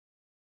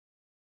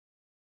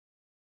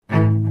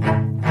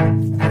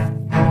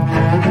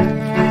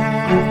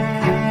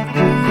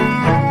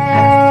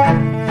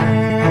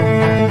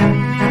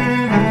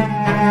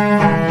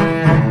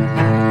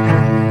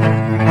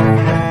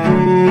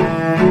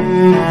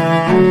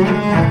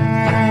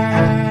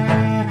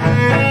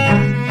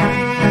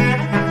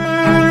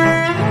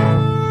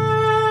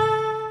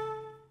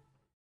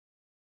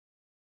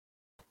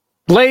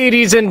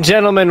Ladies and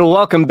gentlemen,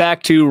 welcome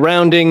back to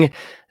Rounding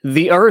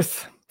the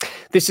Earth.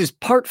 This is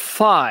part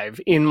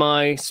 5 in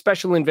my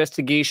special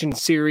investigation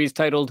series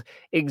titled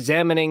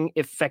Examining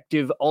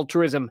Effective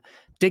Altruism,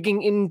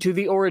 digging into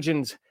the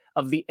origins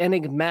of the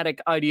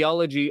enigmatic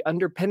ideology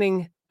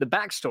underpinning the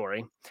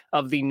backstory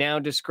of the now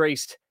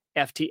disgraced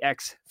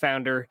FTX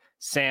founder,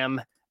 Sam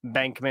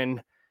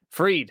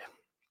Bankman-Fried.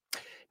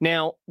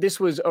 Now, this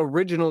was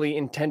originally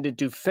intended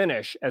to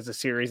finish as a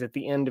series at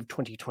the end of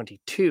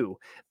 2022,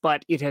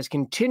 but it has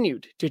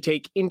continued to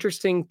take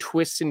interesting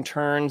twists and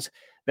turns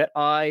that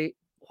I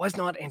was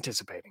not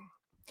anticipating.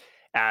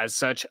 As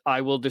such,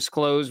 I will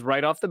disclose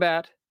right off the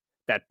bat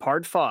that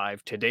part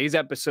 5, today's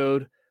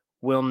episode,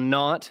 will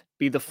not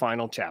be the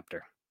final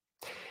chapter.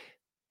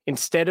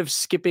 Instead of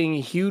skipping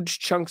huge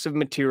chunks of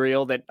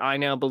material that I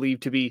now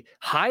believe to be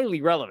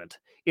highly relevant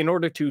in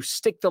order to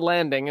stick the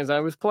landing as I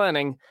was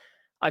planning,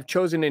 I've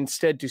chosen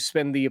instead to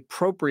spend the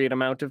appropriate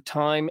amount of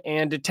time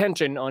and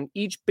attention on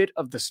each bit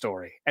of the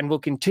story, and will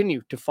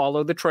continue to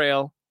follow the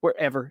trail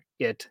wherever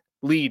it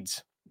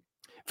leads.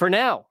 For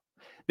now,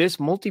 this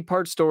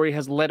multi-part story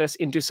has led us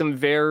into some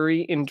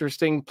very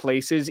interesting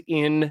places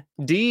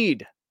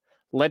indeed.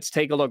 Let's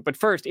take a look. But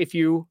first, if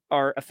you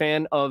are a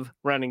fan of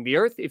Rounding the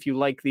Earth, if you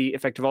like the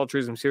Effective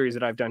Altruism series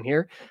that I've done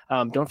here,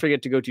 don't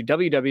forget to go to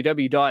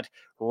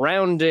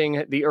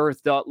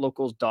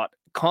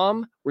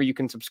www.roundingtheearth.locals.com, where you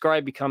can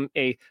subscribe, become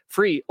a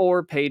free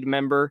or paid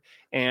member,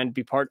 and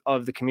be part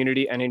of the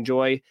community and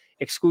enjoy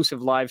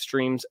exclusive live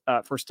streams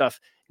for stuff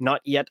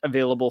not yet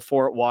available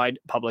for wide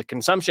public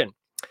consumption.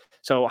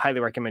 So highly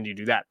recommend you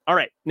do that. All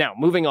right, now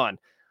moving on.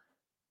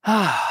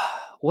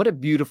 What a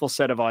beautiful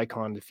set of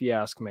icons, if you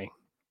ask me.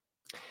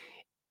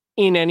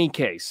 In any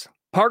case,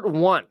 part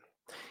 1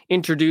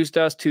 introduced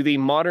us to the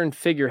modern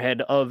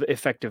figurehead of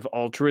effective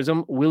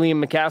altruism, William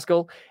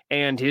MacAskill,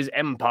 and his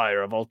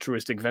empire of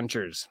altruistic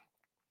ventures.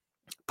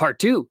 Part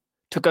 2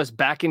 took us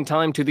back in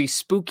time to the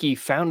spooky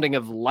founding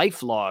of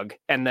LifeLog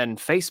and then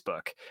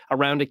Facebook,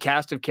 around a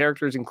cast of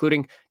characters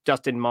including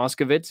Dustin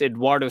Moskovitz,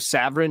 Eduardo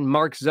Saverin,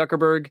 Mark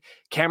Zuckerberg,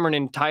 Cameron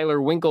and Tyler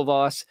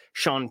Winklevoss,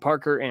 Sean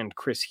Parker, and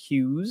Chris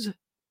Hughes.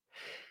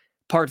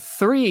 Part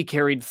 3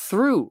 carried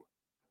through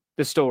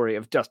the story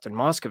of Dustin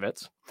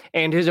Moskovitz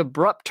and his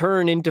abrupt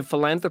turn into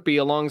philanthropy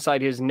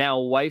alongside his now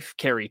wife,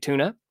 Carrie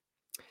Tuna.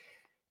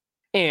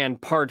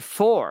 And part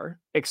 4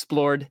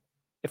 explored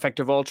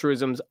Effective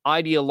Altruism's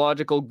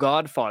ideological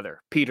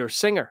godfather, Peter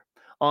Singer,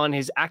 on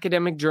his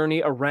academic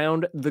journey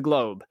around the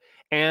globe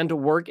and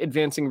work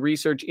advancing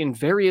research in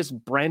various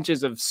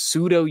branches of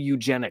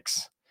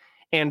pseudo-eugenics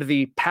and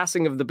the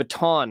passing of the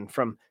baton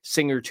from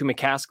Singer to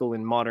MacAskill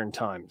in modern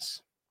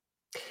times.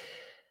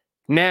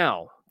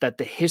 Now that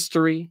the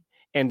history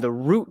and the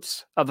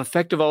roots of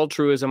effective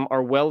altruism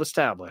are well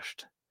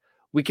established,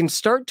 we can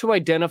start to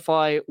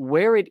identify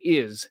where it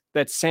is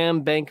that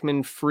Sam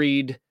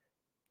Bankman-Fried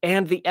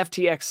and the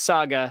FTX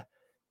saga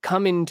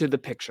come into the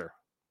picture.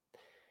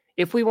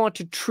 If we want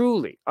to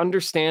truly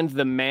understand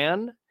the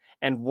man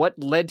and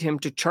what led him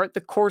to chart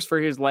the course for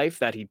his life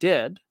that he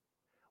did,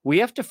 we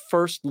have to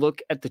first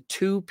look at the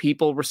two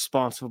people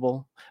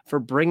responsible for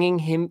bringing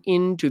him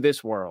into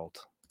this world.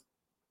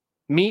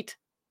 Meet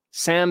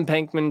Sam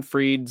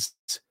Bankman-Fried's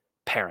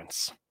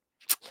parents.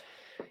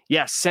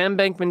 Yes, Sam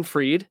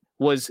Bankman-Fried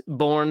was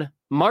born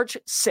March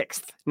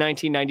 6th,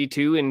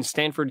 1992 in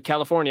Stanford,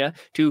 California,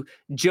 to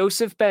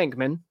Joseph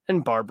Bankman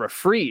and Barbara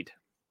Fried.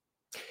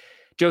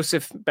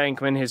 Joseph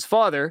Bankman, his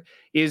father,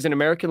 is an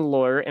American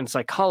lawyer and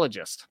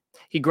psychologist.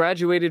 He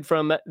graduated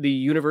from the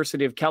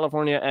University of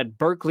California at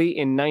Berkeley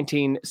in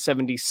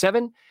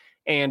 1977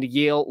 and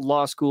Yale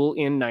Law School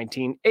in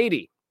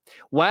 1980.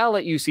 While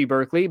at UC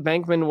Berkeley,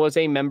 Bankman was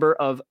a member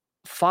of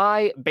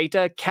Phi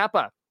Beta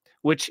Kappa,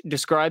 which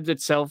describes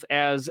itself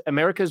as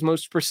America's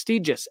most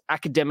prestigious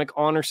academic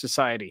honor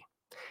society.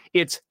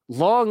 Its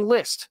long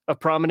list of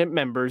prominent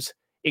members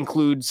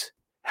includes,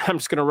 I'm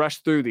just going to rush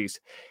through these,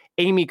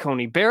 Amy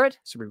Coney Barrett,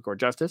 Supreme Court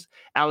Justice,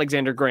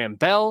 Alexander Graham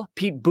Bell,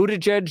 Pete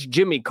Buttigieg,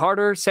 Jimmy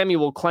Carter,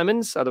 Samuel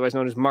Clemens, otherwise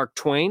known as Mark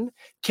Twain,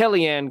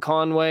 Kellyanne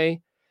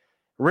Conway,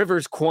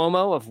 Rivers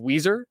Cuomo of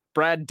Weezer,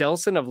 Brad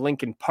Delson of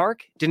Linkin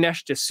Park,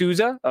 Dinesh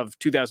D'Souza of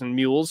 2000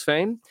 Mules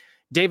fame,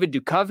 David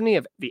Duchovny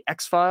of The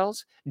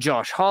X-Files,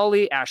 Josh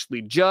Hawley,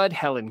 Ashley Judd,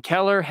 Helen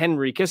Keller,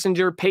 Henry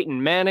Kissinger,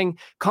 Peyton Manning,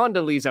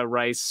 Condoleezza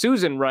Rice,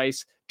 Susan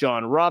Rice,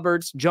 John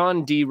Roberts,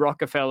 John D.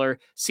 Rockefeller,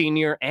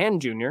 Sr.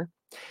 and Jr.,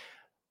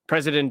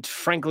 President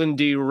Franklin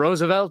D.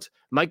 Roosevelt,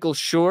 Michael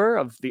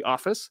Schur of The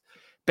Office,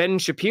 Ben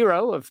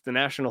Shapiro of The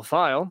National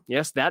File,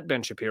 yes, that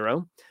Ben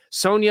Shapiro,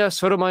 Sonia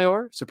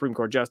Sotomayor, Supreme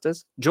Court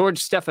Justice, George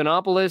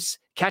Stephanopoulos,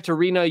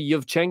 Katerina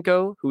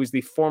Yevchenko, who is the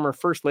former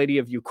First Lady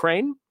of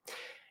Ukraine,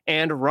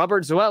 and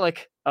Robert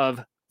Zoellick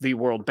of the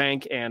World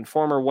Bank and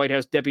former White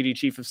House Deputy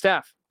Chief of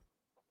Staff.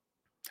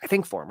 I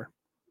think former.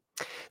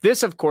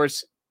 This, of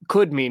course,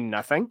 could mean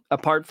nothing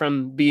apart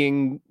from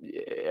being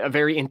a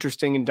very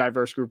interesting and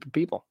diverse group of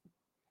people.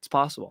 It's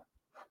possible.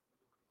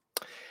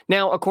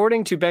 Now,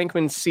 according to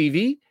Bankman's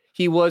CV,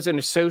 he was an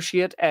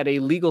associate at a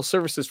legal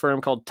services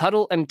firm called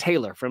Tuttle and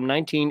Taylor from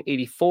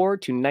 1984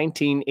 to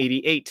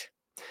 1988.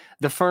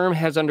 The firm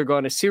has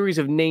undergone a series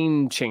of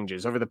name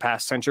changes over the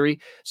past century,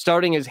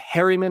 starting as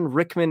Harriman,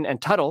 Rickman,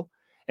 and Tuttle,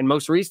 and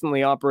most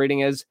recently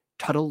operating as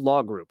Tuttle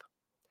Law Group.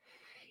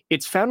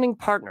 Its founding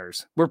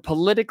partners were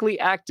politically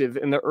active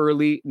in the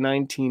early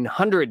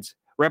 1900s,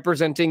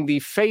 representing the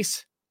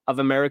face of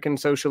American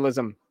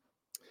socialism.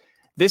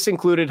 This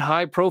included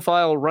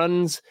high-profile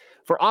runs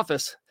for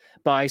office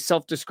by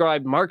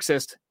self-described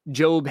Marxist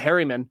Job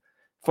Harriman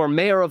for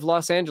mayor of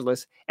Los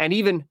Angeles and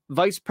even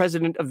vice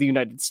president of the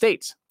United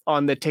States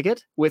on the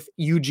ticket with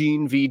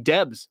Eugene V.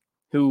 Debs,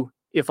 who,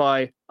 if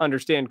I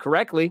understand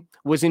correctly,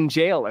 was in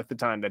jail at the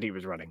time that he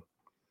was running.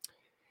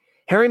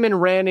 Harriman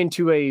ran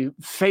into a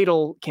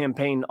fatal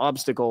campaign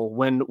obstacle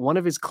when one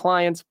of his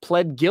clients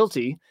pled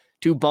guilty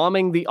to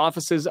bombing the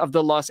offices of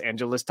the Los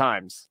Angeles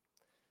Times.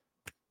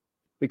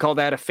 We call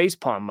that a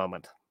facepalm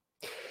moment.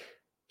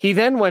 He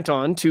then went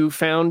on to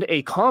found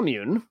a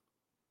commune.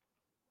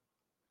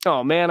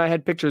 Oh man, I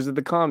had pictures of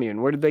the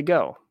commune. Where did they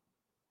go?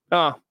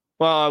 Oh,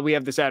 well, we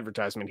have this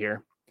advertisement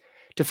here.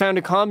 To found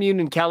a commune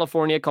in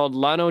California called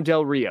Llano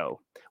del Rio,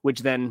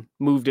 which then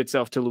moved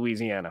itself to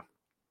Louisiana.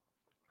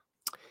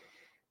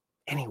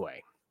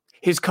 Anyway,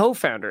 his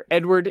co-founder,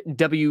 Edward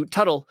W.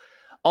 Tuttle,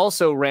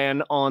 also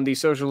ran on the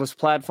socialist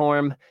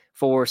platform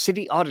for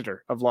city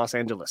auditor of Los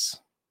Angeles.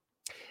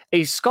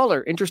 A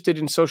scholar interested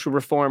in social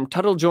reform,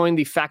 Tuttle joined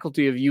the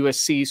faculty of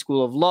USC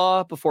School of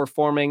Law before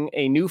forming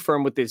a new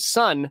firm with his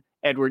son,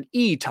 Edward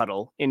E.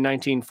 Tuttle, in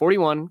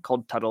 1941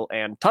 called Tuttle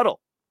and Tuttle.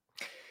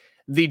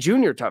 The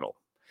junior Tuttle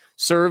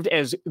served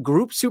as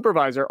group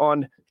supervisor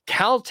on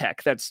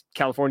Caltech, that's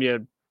California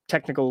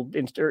Technical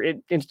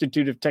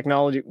Institute of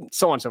Technology,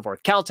 so on and so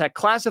forth, Caltech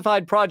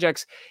classified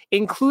projects,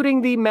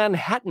 including the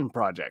Manhattan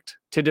Project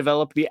to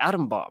develop the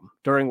atom bomb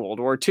during World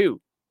War II.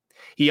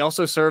 He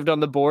also served on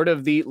the board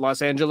of the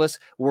Los Angeles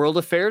World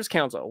Affairs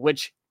Council,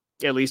 which,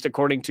 at least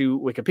according to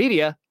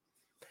Wikipedia,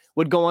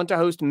 would go on to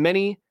host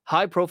many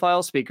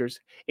high-profile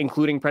speakers,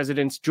 including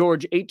Presidents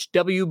George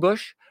H.W.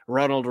 Bush,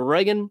 Ronald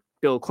Reagan,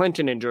 Bill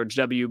Clinton, and George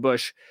W.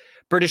 Bush,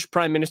 British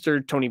Prime Minister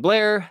Tony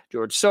Blair,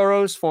 George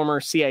Soros, former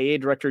CIA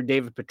Director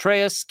David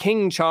Petraeus,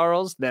 King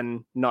Charles,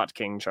 then not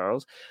King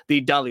Charles,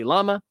 the Dalai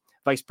Lama,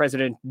 Vice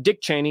President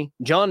Dick Cheney,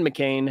 John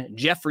McCain,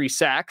 Jeffrey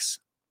Sachs,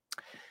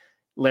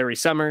 Larry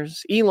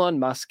Summers, Elon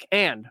Musk,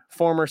 and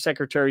former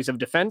Secretaries of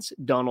Defense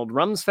Donald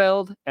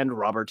Rumsfeld and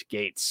Robert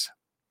Gates.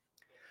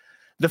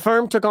 The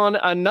firm took on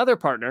another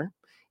partner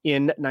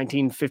in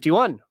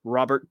 1951,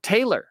 Robert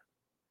Taylor.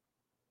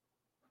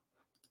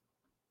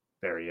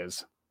 There he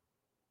is.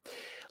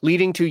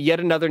 Leading to yet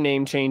another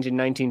name change in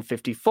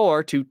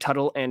 1954 to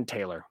Tuttle and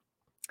Taylor.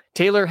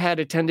 Taylor had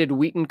attended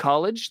Wheaton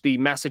College, the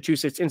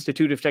Massachusetts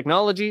Institute of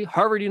Technology,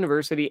 Harvard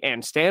University,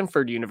 and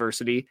Stanford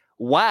University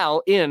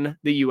while in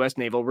the U.S.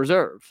 Naval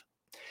Reserve.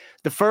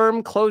 The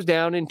firm closed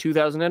down in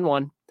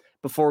 2001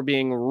 before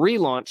being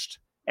relaunched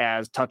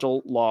as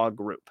Tuttle Law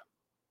Group.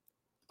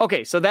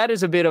 Okay, so that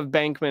is a bit of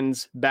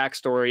Bankman's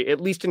backstory,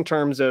 at least in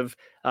terms of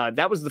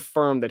that was the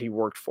firm that he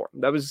worked for.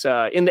 That was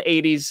in the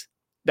 80s.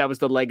 That was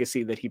the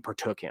legacy that he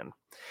partook in.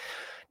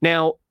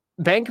 Now,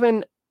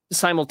 Bankman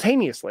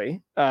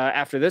simultaneously,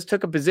 after this,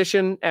 took a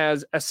position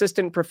as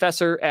assistant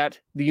professor at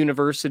the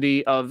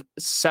University of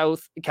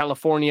South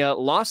California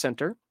Law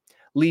Center,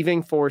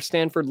 leaving for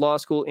Stanford Law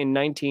School in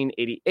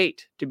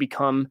 1988 to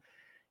become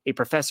a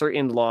professor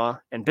in law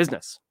and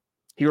business.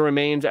 He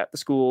remains at the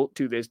school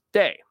to this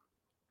day.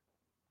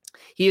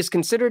 He is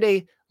considered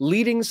a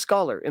leading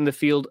scholar in the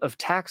field of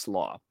tax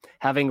law,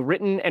 having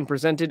written and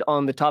presented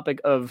on the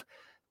topic of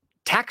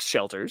tax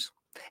shelters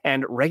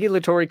and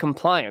regulatory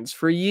compliance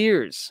for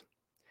years.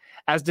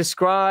 As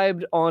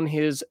described on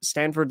his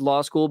Stanford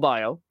Law School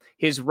bio,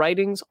 his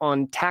writings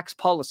on tax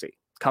policy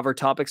cover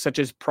topics such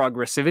as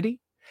progressivity,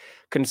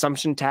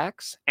 consumption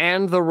tax,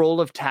 and the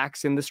role of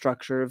tax in the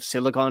structure of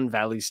Silicon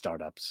Valley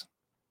startups.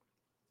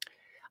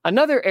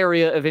 Another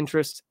area of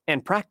interest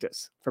and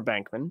practice for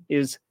Bankman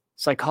is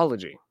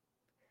psychology.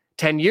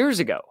 10 years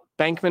ago,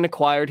 Bankman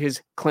acquired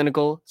his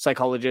clinical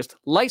psychologist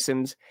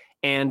license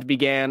and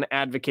began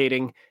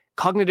advocating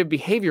cognitive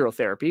behavioral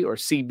therapy, or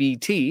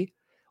CBT,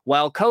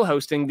 while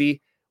co-hosting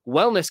the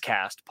Wellness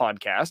Cast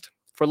podcast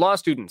for law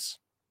students,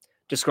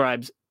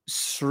 describes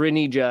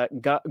Srinija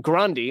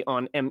Grandi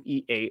on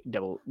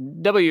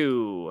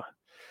MEAW.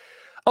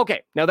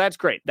 Okay, now that's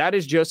great. That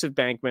is Joseph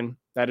Bankman.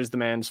 That is the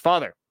man's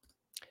father.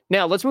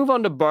 Now let's move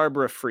on to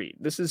Barbara Freed.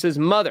 This is his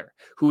mother,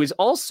 who is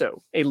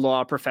also a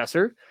law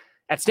professor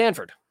at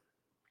Stanford.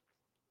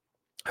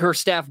 Her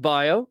staff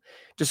bio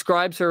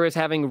describes her as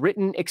having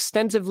written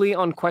extensively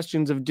on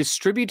questions of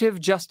distributive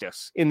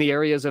justice in the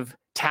areas of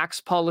tax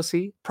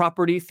policy,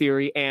 property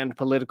theory, and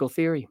political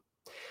theory.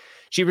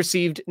 She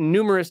received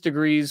numerous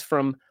degrees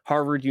from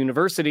Harvard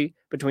University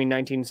between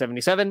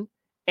 1977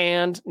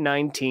 and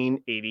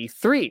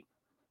 1983.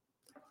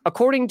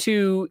 According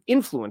to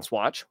Influence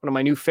Watch, one of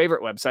my new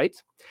favorite websites,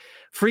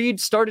 Freed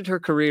started her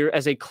career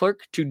as a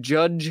clerk to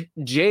Judge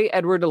J.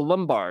 Edward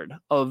Lombard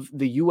of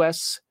the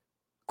U.S.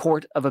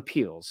 Court of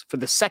Appeals for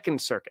the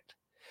Second Circuit.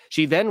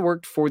 She then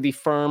worked for the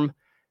firm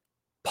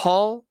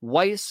Paul,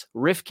 Weiss,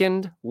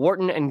 Rifkind,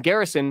 Wharton, and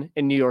Garrison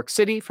in New York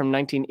City from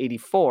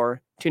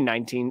 1984 to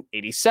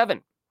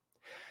 1987.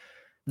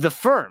 The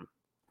firm,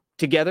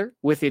 together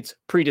with its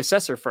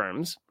predecessor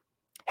firms,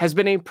 has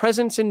been a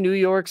presence in New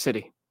York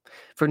City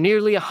for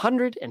nearly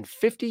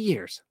 150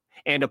 years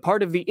and a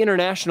part of the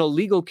international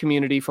legal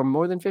community for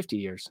more than 50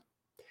 years.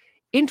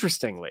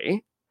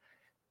 Interestingly,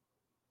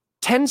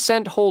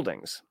 Tencent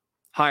Holdings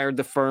hired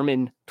the firm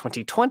in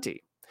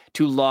 2020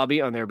 to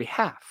lobby on their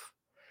behalf.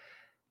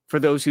 For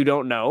those who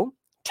don't know,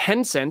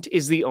 Tencent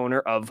is the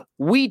owner of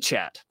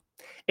WeChat,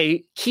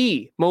 a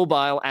key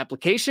mobile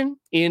application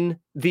in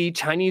the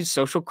Chinese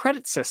social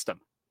credit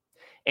system.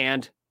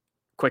 And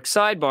quick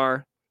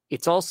sidebar,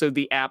 it's also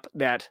the app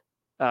that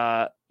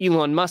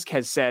Elon Musk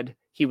has said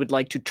he would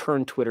like to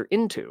turn Twitter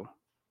into,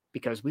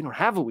 because we don't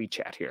have a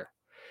WeChat here.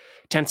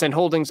 Tencent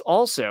Holdings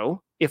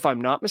also, if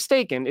I'm not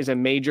mistaken, is a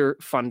major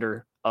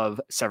funder of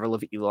several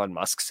of Elon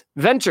Musk's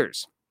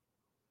ventures.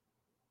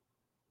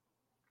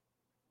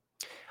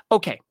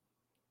 Okay.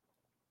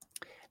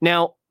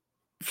 Now,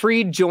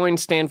 Freed joined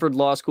Stanford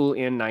Law School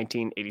in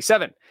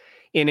 1987.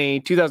 In a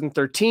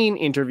 2013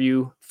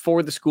 interview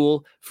for the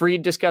school,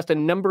 Freed discussed a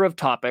number of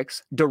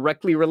topics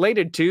directly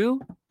related to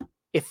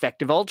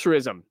effective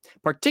altruism,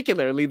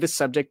 particularly the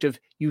subject of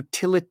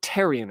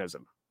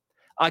utilitarianism.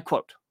 I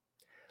quote,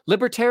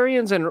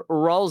 "Libertarians and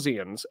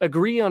Rawlsians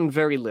agree on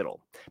very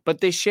little,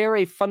 but they share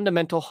a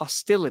fundamental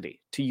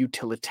hostility to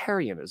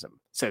utilitarianism,"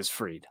 says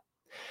Freed.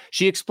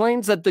 She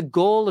explains that the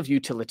goal of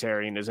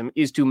utilitarianism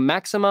is to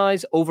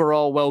maximize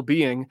overall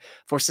well-being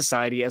for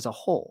society as a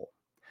whole.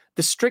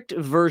 The strict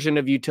version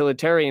of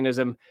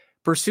utilitarianism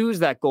pursues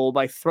that goal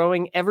by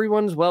throwing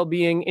everyone's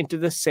well-being into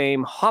the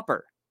same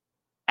hopper,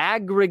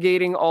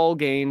 aggregating all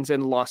gains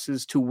and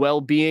losses to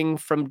well-being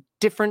from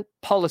different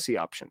policy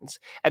options,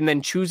 and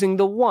then choosing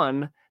the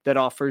one that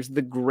offers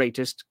the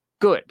greatest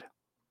good.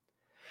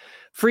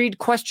 Freed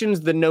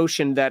questions the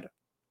notion that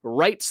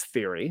rights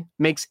theory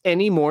makes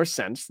any more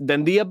sense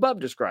than the above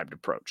described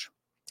approach.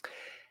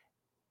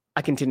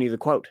 I continue the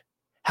quote.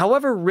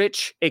 "However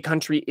rich a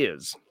country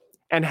is,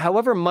 and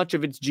however much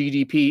of its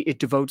GDP it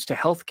devotes to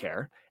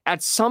healthcare,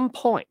 at some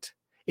point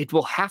it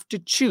will have to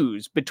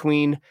choose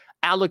between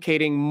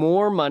allocating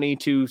more money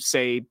to,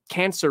 say,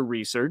 cancer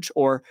research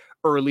or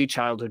early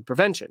childhood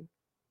prevention,"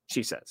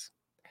 she says.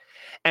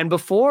 "And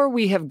before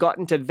we have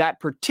gotten to that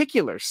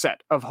particular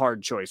set of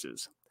hard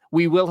choices,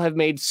 we will have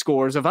made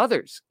scores of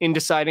others in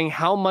deciding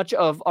how much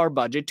of our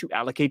budget to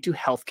allocate to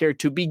healthcare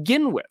to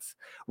begin with,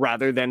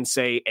 rather than,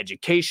 say,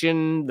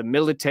 education, the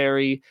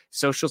military,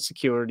 social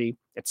security,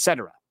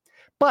 etc.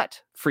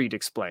 But," Freed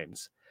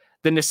explains,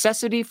 "the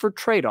necessity for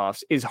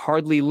trade-offs is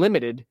hardly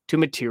limited to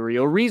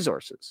material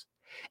resources.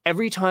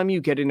 Every time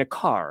you get in a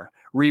car,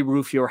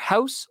 re-roof your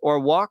house, or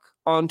walk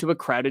onto a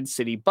crowded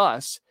city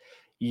bus,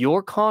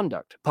 your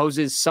conduct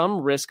poses some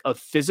risk of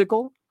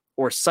physical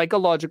or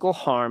psychological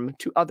harm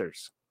to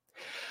others.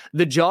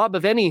 The job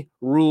of any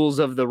rules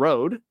of the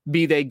road,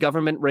 be they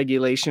government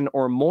regulation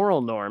or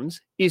moral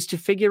norms, is to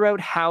figure out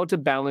how to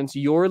balance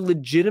your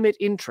legitimate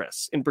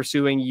interests in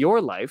pursuing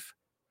your life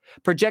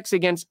projects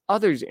against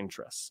others'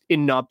 interests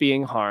in not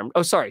being harmed."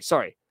 Oh, sorry.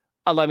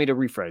 Allow me to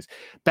rephrase.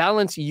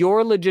 "Balance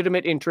your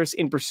legitimate interests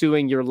in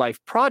pursuing your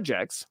life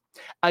projects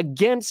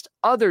against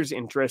others'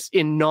 interests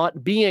in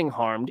not being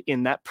harmed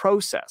in that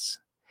process.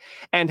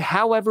 And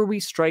however we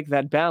strike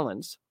that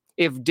balance,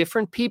 if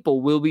different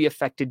people will be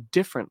affected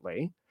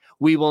differently,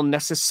 we will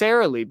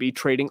necessarily be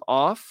trading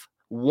off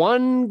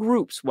one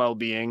group's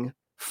well-being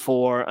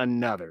for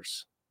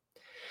another's.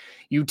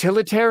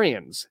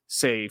 Utilitarians,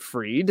 says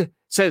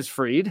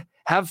Freed,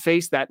 have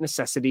faced that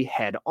necessity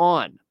head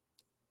on.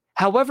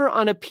 However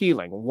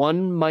unappealing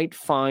one might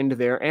find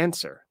their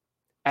answer,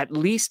 at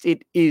least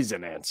it is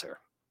an answer.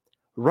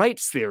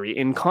 Rights theory,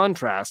 in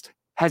contrast,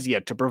 has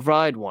yet to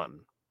provide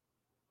one."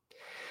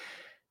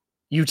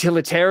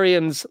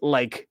 Utilitarians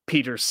like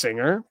Peter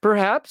Singer,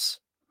 perhaps?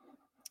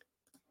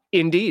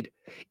 Indeed.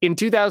 In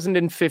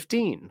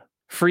 2015,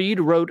 Freed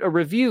wrote a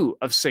review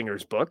of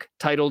Singer's book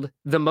titled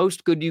 "The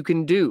Most Good You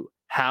Can Do: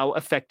 How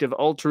Effective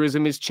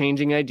Altruism is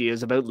Changing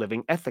Ideas About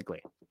Living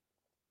Ethically."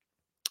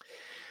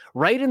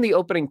 Right in the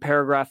opening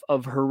paragraph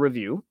of her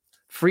review,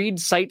 Freed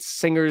cites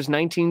Singer's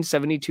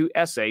 1972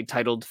 essay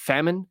titled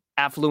 "Famine,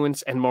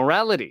 Affluence, and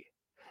Morality,"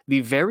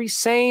 the very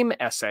same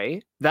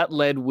essay that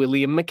led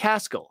William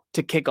McCaskill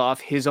to kick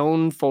off his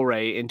own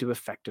foray into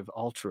effective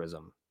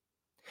altruism.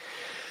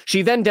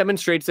 She then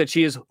demonstrates that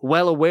she is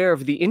well aware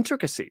of the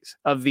intricacies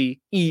of the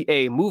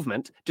EA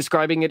movement,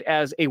 describing it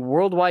as a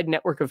worldwide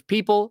network of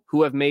people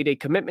who have made a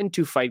commitment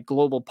to fight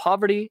global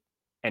poverty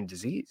and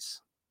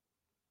disease.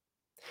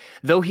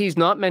 Though he's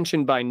not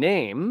mentioned by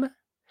name,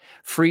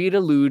 Freed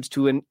alludes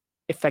to an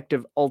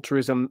effective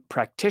altruism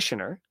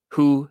practitioner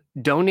who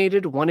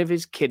donated one of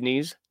his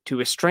kidneys to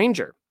a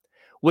stranger,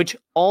 which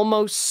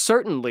almost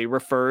certainly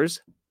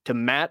refers to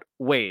Matt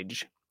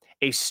Wage,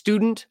 a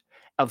student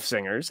of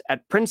Singer's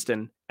at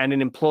Princeton and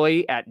an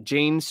employee at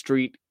Jane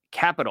Street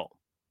Capital.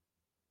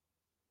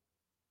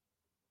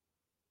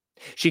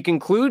 She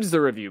concludes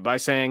the review by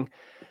saying,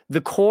 "The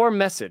core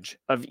message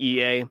of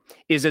EA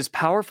is as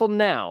powerful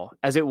now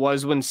as it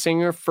was when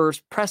Singer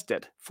first pressed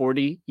it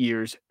 40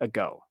 years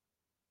ago.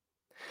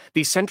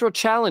 The central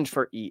challenge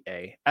for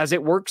EA, as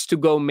it works to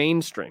go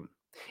mainstream,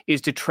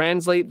 is to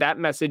translate that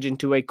message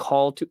into a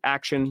call to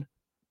action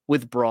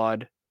with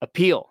broad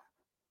appeal."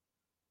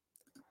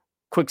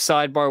 Quick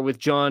sidebar with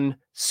John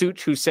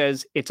Such, who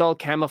says it's all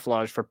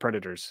camouflage for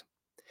predators.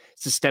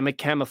 Systemic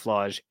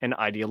camouflage and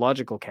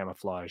ideological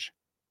camouflage.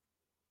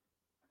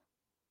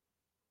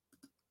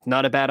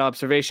 Not a bad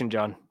observation,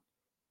 John.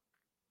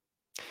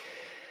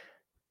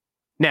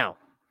 Now,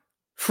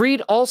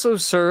 Freed also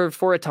served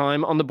for a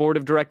time on the board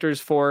of directors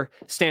for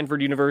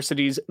Stanford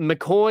University's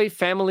McCoy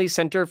Family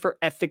Center for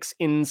Ethics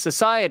in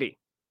Society.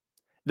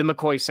 The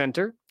McCoy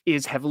Center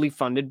is heavily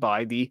funded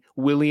by the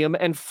William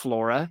and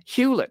Flora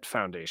Hewlett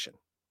Foundation.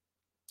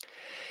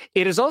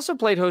 It has also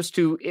played host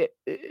to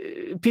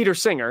Peter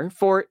Singer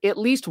for at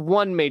least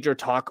one major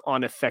talk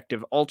on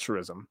effective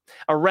altruism,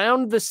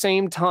 around the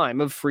same time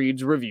of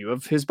Freed's review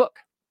of his book.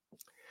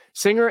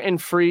 Singer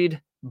and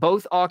Freed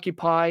both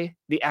occupy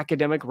the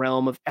academic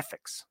realm of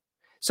ethics,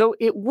 so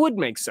it would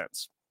make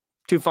sense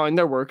to find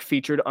their work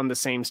featured on the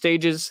same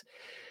stages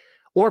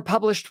or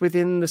published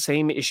within the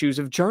same issues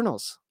of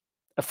journals.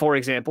 For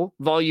example,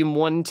 volume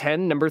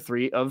 110, number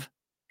 3 of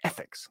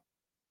Ethics.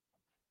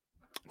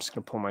 I'm just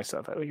going to pull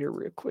myself out of here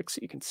real quick so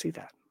you can see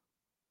that.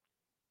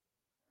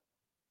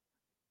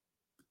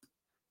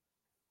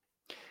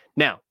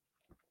 Now,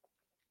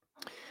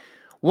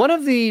 one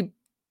of the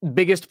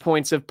biggest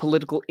points of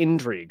political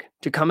intrigue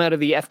to come out of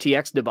the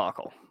FTX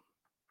debacle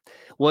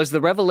was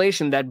the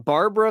revelation that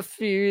Barbara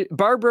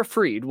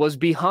Freed was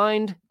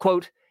behind,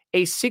 quote,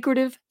 a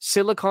secretive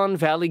Silicon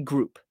Valley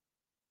group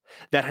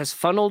that has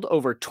funneled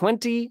over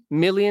 $20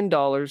 million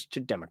to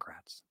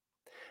Democrats.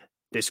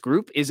 This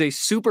group is a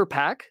super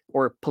PAC,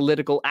 or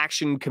political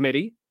action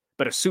committee,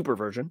 but a super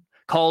version,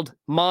 called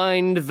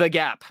Mind the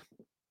Gap.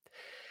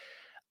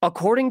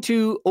 According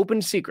to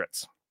Open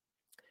Secrets,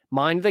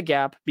 Mind the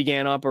Gap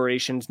began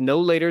operations no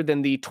later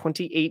than the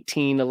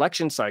 2018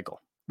 election cycle,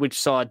 which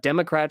saw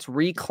Democrats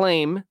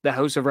reclaim the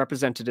House of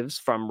Representatives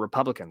from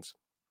Republicans.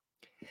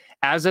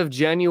 As of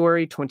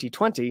January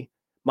 2020,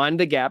 Mind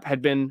the Gap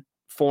had been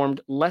formed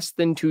less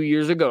than 2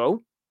 years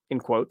ago, in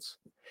quotes,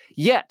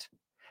 yet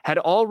had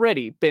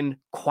already been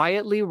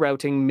quietly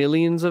routing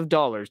millions of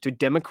dollars to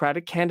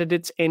Democratic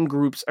candidates and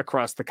groups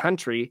across the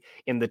country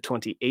in the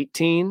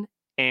 2018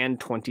 and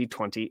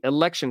 2020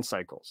 election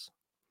cycles,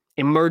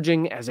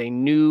 emerging as a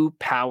new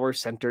power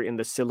center in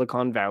the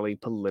Silicon Valley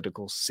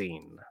political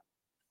scene.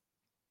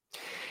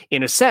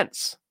 In a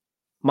sense,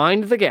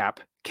 Mind the Gap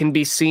can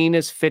be seen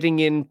as fitting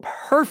in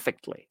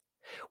perfectly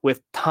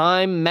with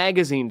Time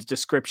magazine's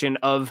description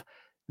of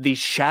the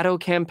shadow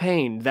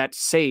campaign that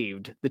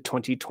saved the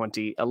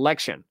 2020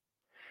 election.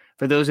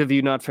 For those of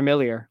you not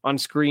familiar, on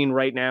screen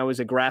right now is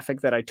a graphic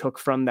that I took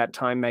from that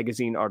Time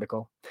magazine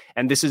article.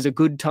 And this is a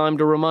good time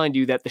to remind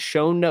you that the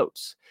show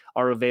notes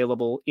are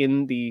available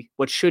in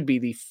what should be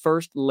the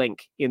first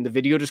link in the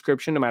video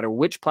description, no matter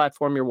which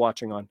platform you're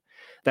watching on.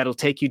 That'll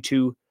take you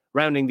to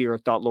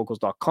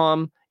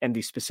roundingtheearth.locals.com and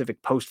the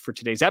specific post for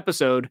today's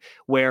episode,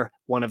 where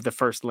one of the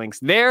first links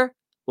there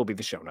will be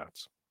the show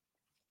notes.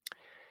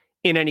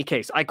 In any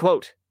case, I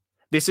quote,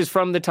 this is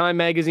from the Time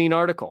magazine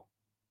article.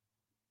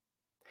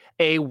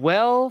 A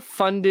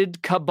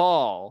well-funded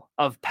cabal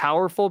of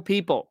powerful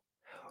people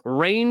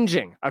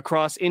ranging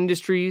across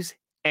industries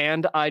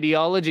and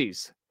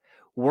ideologies,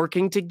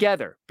 working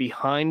together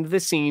behind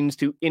the scenes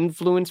to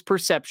influence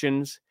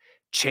perceptions,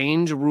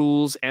 change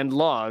rules and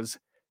laws,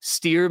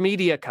 steer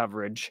media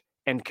coverage,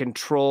 and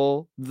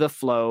control the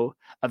flow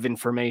of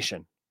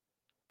information.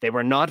 They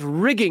were not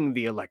rigging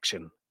the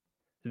election.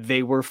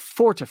 They were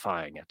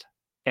fortifying it.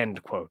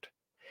 End quote.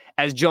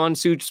 As John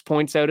Suits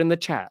points out in the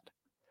chat,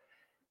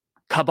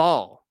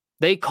 cabal.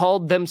 They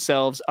called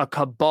themselves a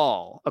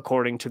cabal,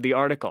 according to the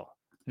article.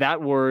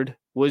 That word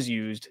was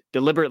used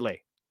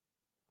deliberately.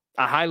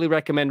 I highly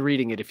recommend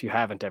reading it if you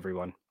haven't,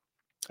 everyone.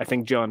 I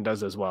think John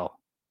does as well.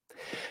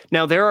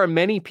 Now, there are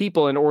many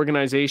people and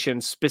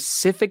organizations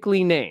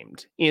specifically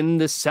named in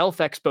the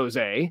self-expose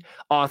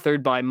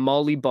authored by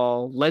Molly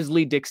Ball,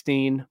 Leslie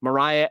Dickstein,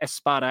 Mariah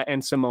Espada,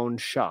 and Simone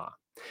Shaw.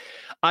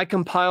 I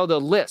compiled a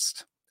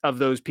list of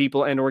those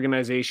people and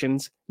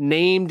organizations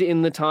named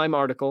in the Time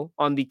article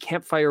on the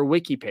Campfire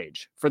Wiki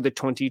page for the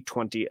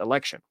 2020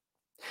 election.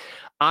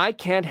 I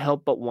can't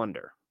help but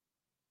wonder,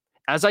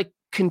 as I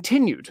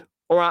continued,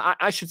 or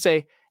I should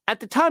say, at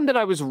the time that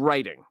I was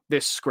writing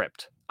this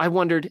script, I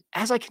wondered,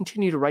 as I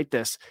continue to write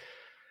this,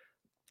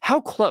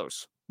 how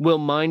close will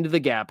Mind the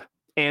Gap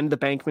and the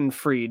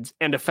Bankman-Frieds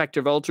and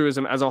effective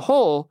altruism as a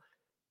whole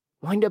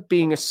wind up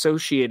being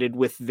associated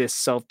with this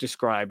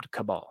self-described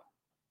cabal?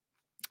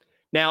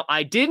 Now,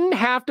 I didn't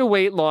have to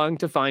wait long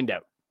to find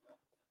out.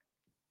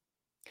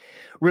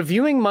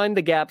 Reviewing Mind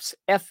the Gap's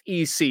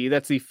FEC,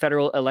 that's the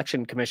Federal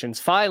Election Commission's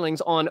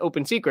filings on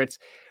open secrets,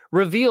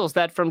 reveals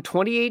that from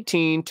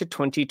 2018 to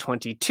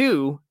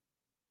 2022,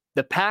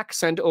 the PAC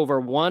sent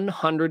over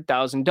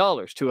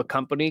 $100,000 to a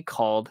company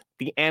called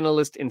the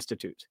Analyst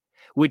Institute,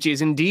 which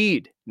is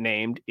indeed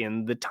named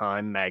in the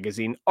Time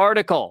magazine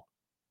article.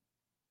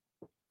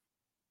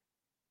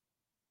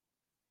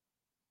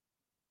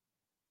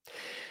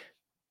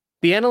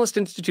 The Analyst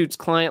Institute's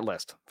client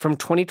list from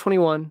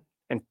 2021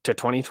 and to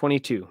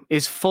 2022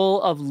 is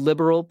full of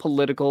liberal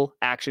political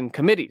action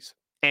committees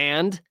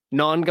and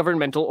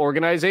non-governmental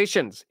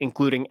organizations,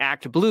 including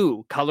Act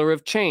Blue, Color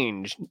of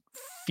Change,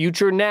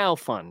 Future Now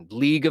Fund,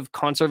 League of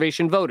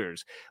Conservation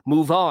Voters,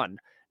 Move On,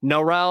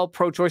 NARAL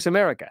Pro-Choice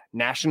America,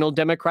 National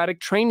Democratic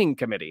Training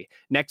Committee,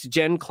 Next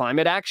Gen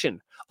Climate Action,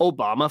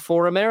 Obama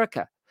for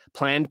America,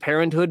 Planned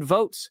Parenthood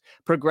Votes,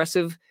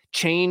 Progressive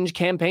Change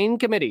Campaign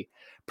Committee,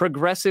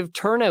 Progressive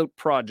Turnout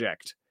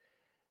Project,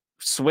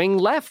 Swing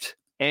Left,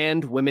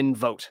 and Women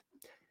Vote.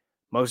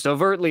 Most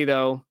overtly,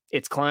 though,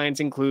 its clients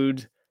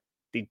include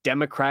the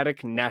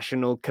Democratic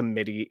National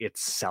Committee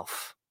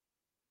itself.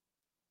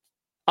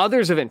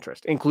 Others of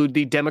interest include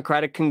the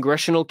Democratic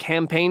Congressional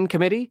Campaign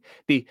Committee,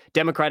 the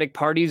Democratic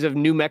Parties of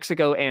New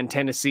Mexico and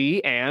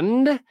Tennessee,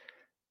 and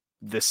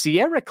the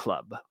Sierra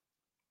Club.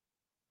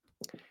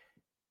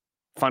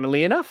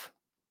 Funnily enough,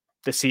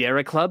 the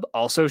Sierra Club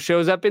also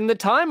shows up in the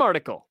Time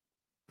article.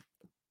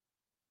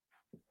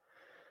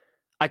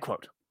 I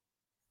quote,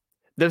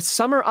 "The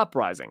summer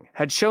uprising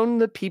had shown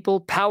the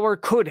people power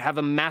could have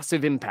a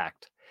massive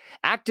impact.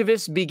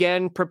 Activists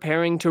began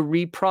preparing to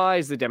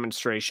reprise the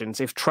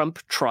demonstrations if Trump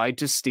tried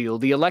to steal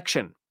the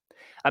election.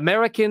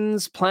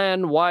 Americans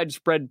plan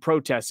widespread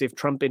protests if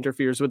Trump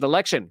interferes with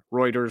election,"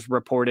 Reuters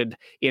reported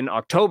in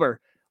October,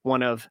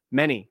 one of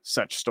many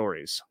such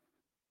stories.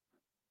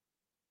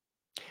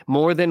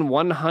 More than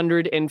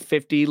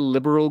 150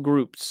 liberal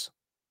groups,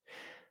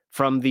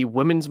 from the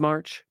Women's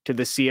March to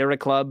the Sierra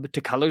Club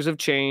to Colors of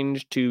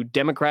Change to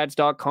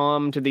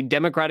Democrats.com to the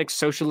Democratic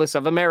Socialists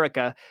of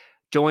America,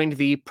 joined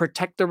the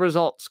Protect the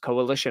Results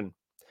coalition.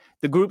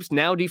 The group's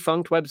now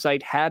defunct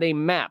website had a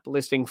map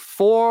listing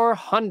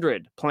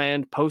 400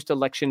 planned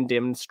post-election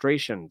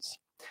demonstrations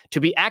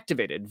to be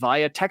activated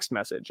via text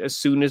message as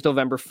soon as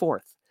November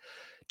 4th.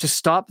 To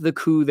stop the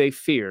coup they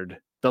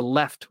feared, the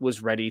left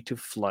was ready to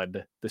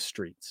flood the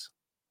streets.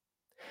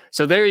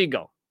 So there you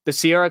go. The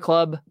Sierra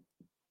Club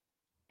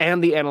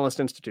and the Analyst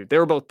Institute. They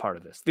were both part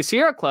of this. The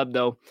Sierra Club,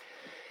 though,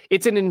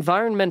 it's an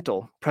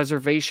environmental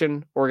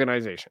preservation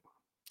organization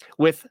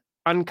with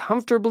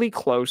uncomfortably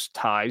close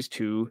ties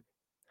to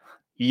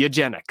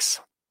eugenics.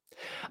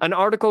 An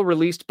article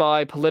released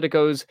by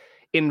Politico's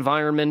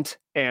Environment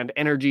and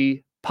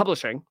Energy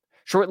Publishing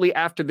shortly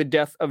after the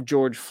death of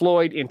George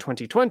Floyd in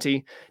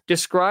 2020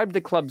 described the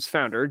club's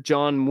founder,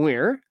 John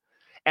Muir,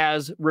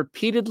 as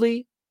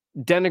repeatedly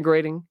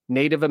denigrating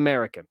Native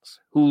Americans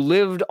who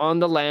lived on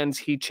the lands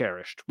he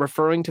cherished,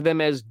 referring to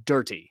them as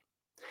dirty.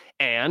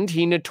 And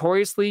he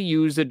notoriously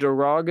used the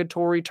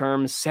derogatory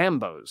term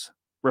Sambos,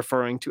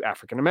 referring to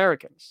African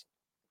Americans.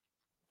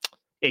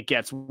 It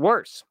gets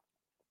worse.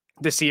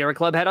 The Sierra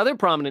Club had other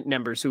prominent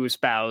members who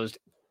espoused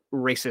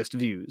racist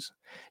views.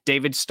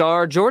 David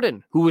Starr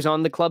Jordan, who was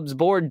on the club's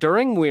board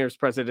during Muir's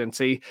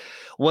presidency,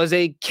 was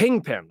a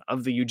kingpin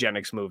of the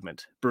eugenics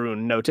movement,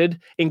 Brune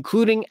noted,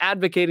 including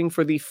advocating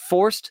for the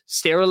forced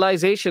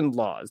sterilization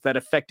laws that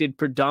affected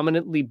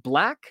predominantly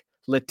Black,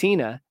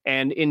 Latina,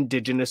 and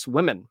Indigenous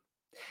women.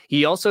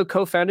 He also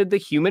co-founded the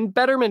Human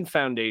Betterment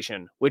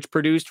Foundation, which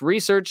produced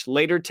research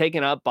later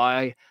taken up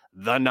by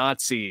the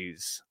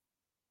Nazis.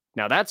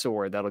 Now that's a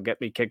word that'll get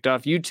me kicked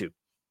off YouTube.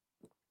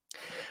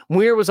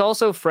 Muir was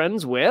also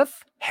friends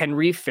with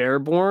Henry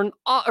Fairfield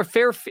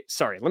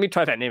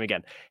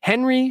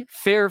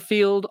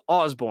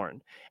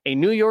Osborne, a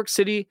New York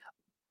City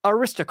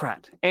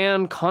aristocrat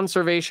and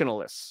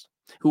conservationalist,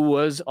 who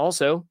was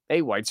also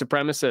a white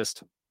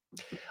supremacist.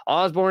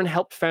 Osborne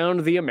helped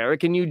found the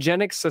American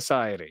Eugenics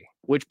Society,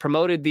 which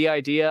promoted the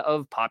idea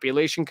of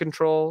population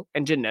control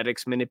and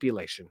genetics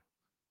manipulation.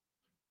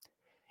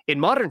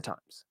 In modern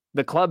times,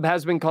 the club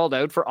has been called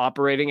out for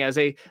operating as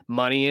a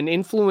money and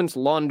influence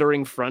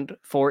laundering front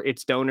for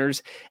its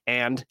donors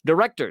and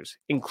directors,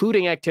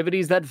 including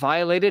activities that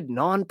violated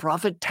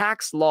nonprofit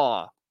tax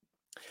law.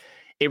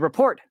 A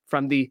report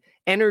from the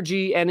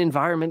Energy and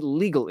Environment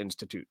Legal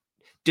Institute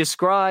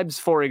describes,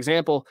 for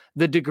example,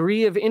 the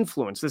degree of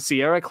influence the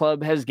Sierra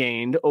Club has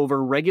gained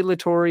over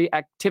regulatory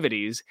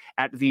activities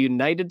at the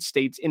United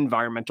States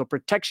Environmental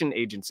Protection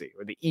Agency,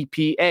 or the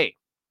EPA.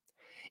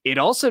 It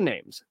also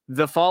names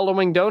the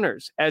following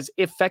donors as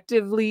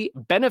effectively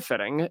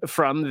benefiting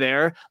from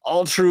their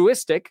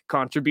altruistic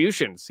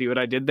contributions. See what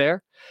I did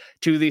there?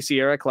 To the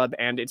Sierra Club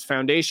and its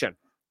foundation.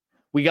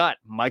 We got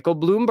Michael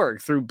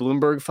Bloomberg through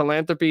Bloomberg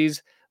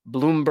Philanthropies,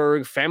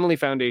 Bloomberg Family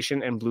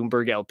Foundation, and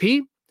Bloomberg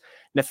LP.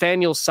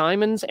 Nathaniel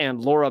Simons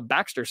and Laura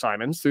Baxter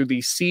Simons through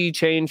the Sea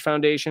Change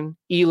Foundation,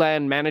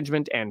 Elan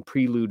Management, and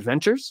Prelude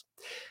Ventures.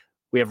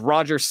 We have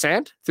Roger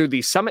Sant through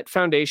the Summit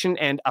Foundation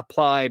and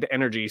Applied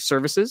Energy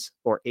Services,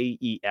 or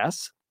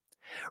AES.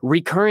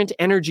 Recurrent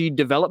Energy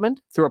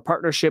Development through a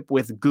partnership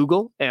with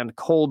Google and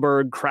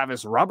Kohlberg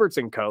Kravis Roberts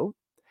 & Co.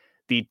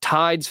 The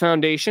Tides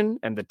Foundation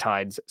and the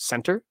Tides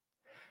Center.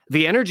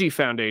 The Energy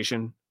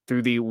Foundation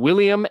through the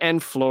William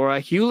and Flora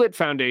Hewlett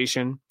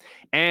Foundation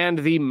and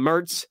the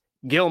Mertz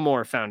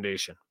Gilmore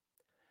Foundation.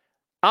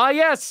 Ah,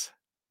 yes,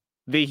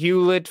 the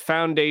Hewlett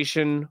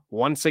Foundation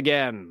once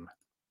again.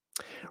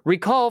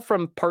 Recall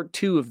from part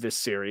 2 of this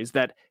series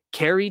that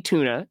Carrie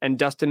Tuna and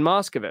Dustin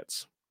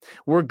Moskowitz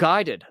were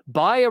guided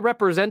by a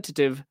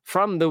representative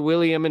from the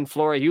William and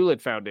Flora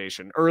Hewlett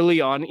Foundation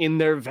early on in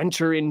their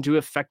venture into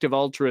effective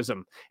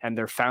altruism and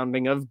their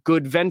founding of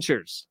Good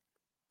Ventures.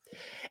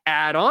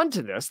 Add on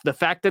to this the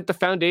fact that the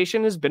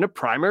foundation has been a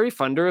primary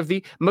funder of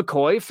the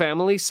McCoy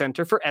Family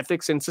Center for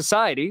Ethics in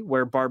Society,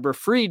 where Barbara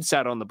Freed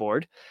sat on the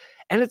board,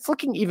 and it's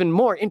looking even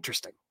more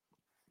interesting.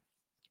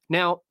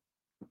 Now,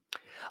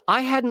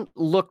 I hadn't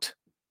looked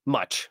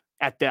much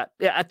at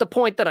the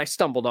point that I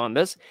stumbled on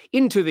this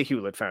into the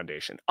Hewlett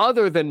Foundation,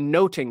 other than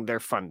noting their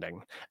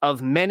funding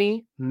of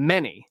many,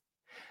 many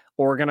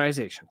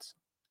organizations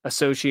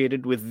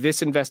associated with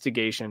this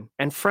investigation,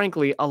 and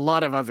frankly, a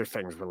lot of other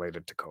things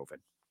related to COVID.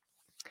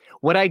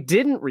 What I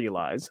didn't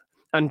realize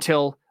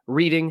until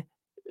reading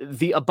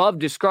the above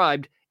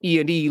described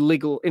E&E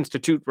Legal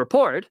Institute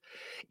report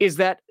is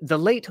that the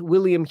late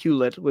William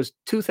Hewlett was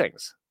two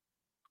things.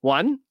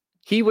 One,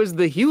 he was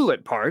the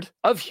Hewlett part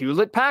of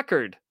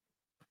Hewlett-Packard.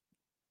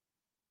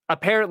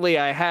 Apparently,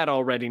 I had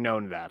already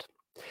known that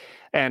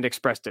and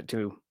expressed it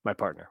to my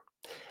partner.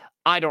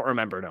 I don't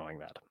remember knowing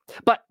that.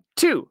 But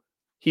two,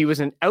 he was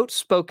an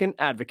outspoken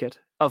advocate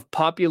of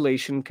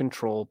population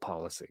control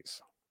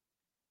policies.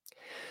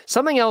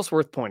 Something else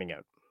worth pointing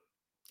out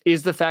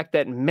is the fact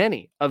that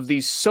many of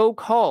these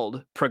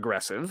so-called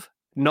progressive,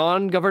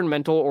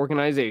 non-governmental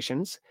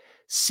organizations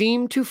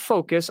seem to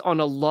focus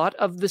on a lot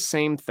of the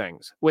same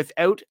things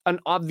without an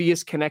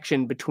obvious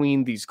connection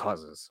between these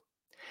causes.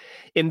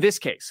 In this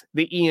case,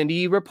 the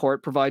E&E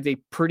report provides a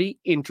pretty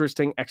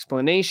interesting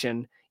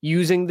explanation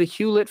using the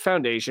Hewlett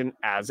Foundation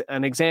as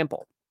an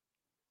example.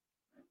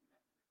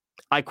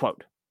 I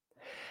quote,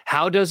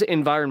 "How does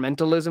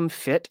environmentalism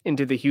fit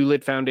into the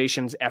Hewlett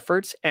Foundation's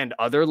efforts and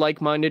other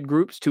like-minded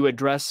groups to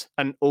address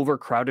an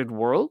overcrowded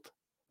world?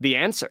 The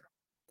answer: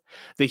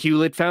 the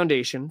Hewlett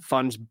Foundation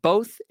funds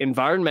both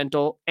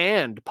environmental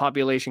and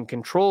population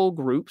control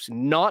groups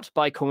not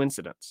by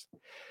coincidence,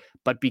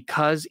 but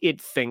because it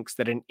thinks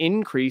that an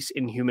increase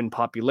in human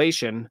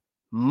population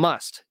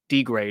must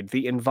degrade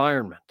the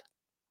environment.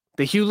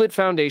 The Hewlett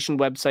Foundation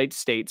website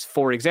states,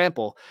 for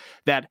example,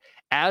 that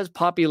as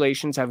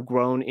populations have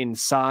grown in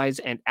size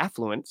and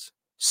affluence,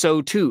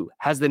 so too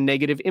has the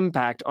negative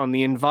impact on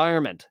the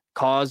environment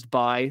caused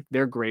by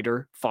their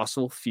greater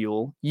fossil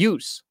fuel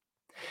use.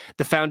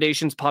 The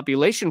Foundation's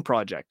population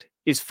project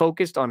is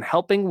focused on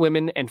helping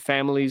women and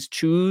families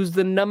choose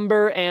the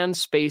number and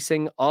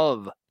spacing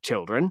of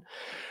children,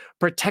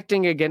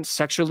 protecting against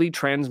sexually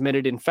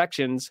transmitted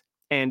infections,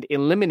 and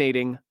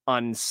eliminating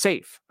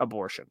unsafe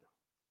abortion.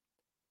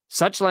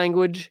 Such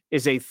language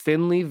is a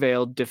thinly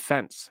veiled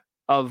defense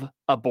of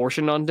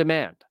abortion on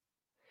demand,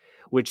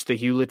 which the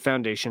Hewlett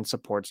Foundation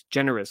supports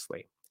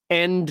generously."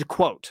 End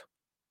quote.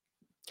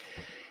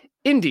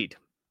 Indeed,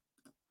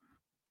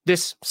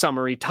 this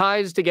summary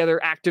ties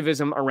together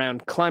activism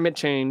around climate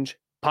change,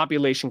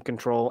 population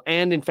control,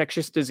 and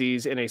infectious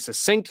disease in a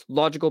succinct,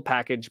 logical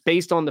package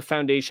based on the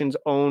Foundation's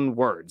own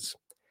words.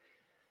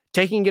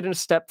 Taking it a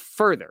step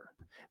further,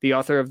 the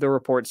author of the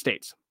report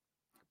states,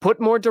 "Put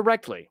more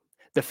directly,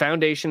 the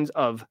foundations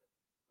of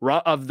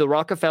the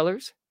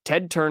Rockefellers,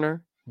 Ted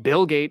Turner,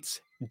 Bill Gates,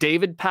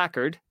 David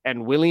Packard,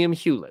 and William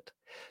Hewlett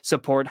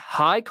support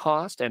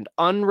high-cost and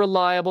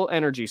unreliable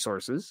energy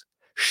sources,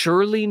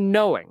 surely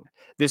knowing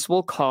this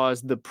will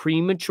cause the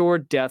premature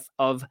death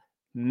of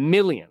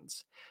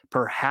millions,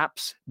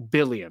 perhaps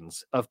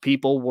billions, of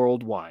people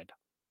worldwide,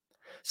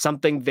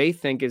 something they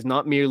think is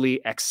not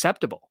merely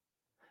acceptable,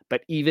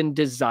 but even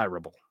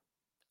desirable.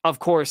 Of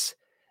course,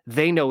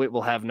 they know it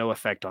will have no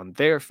effect on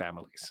their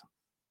families."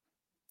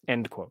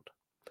 End quote.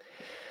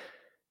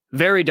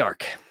 Very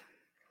dark.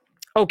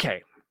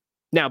 Okay,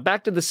 now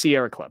back to the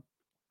Sierra Club.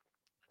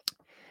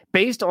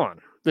 Based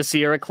on the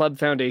Sierra Club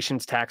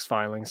Foundation's tax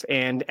filings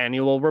and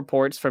annual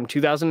reports from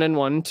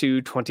 2001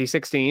 to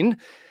 2016,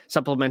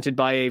 supplemented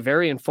by a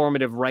very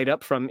informative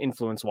write-up from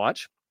Influence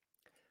Watch,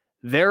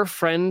 their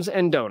friends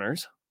and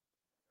donors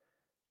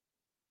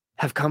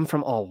have come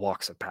from all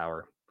walks of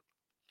power.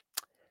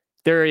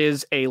 There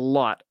is a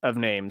lot of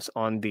names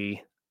on the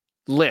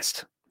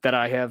list that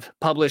I have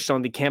published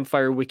on the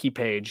Campfire Wiki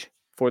page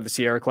for the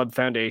Sierra Club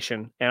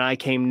Foundation, and I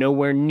came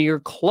nowhere near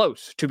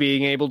close to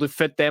being able to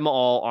fit them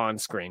all on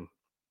screen.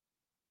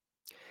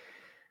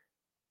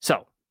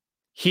 So,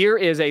 here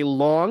is a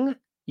long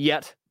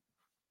yet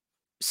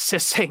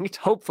succinct,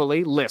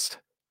 hopefully, list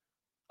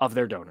of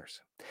their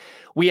donors.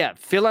 We have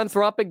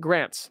philanthropic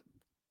grants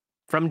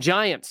from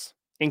giants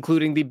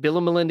including the Bill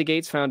and Melinda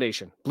Gates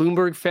Foundation,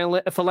 Bloomberg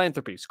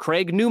Philanthropies,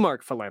 Craig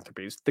Newmark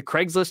Philanthropies, the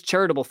Craigslist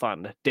Charitable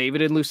Fund,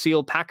 David and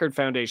Lucille Packard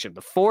Foundation,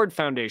 the Ford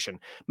Foundation,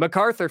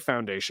 MacArthur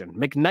Foundation,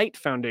 McKnight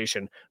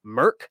Foundation,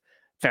 Merck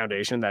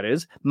Foundation, that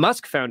is,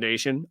 Musk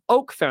Foundation,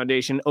 Oak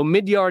Foundation,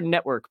 Omidyar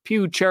Network,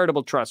 Pew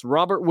Charitable Trust,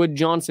 Robert Wood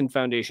Johnson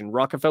Foundation,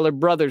 Rockefeller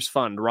Brothers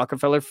Fund,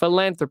 Rockefeller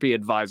Philanthropy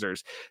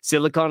Advisors,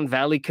 Silicon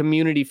Valley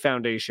Community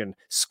Foundation,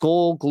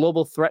 Skoll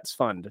Global Threats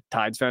Fund,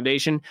 Tides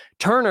Foundation,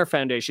 Turner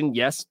Foundation,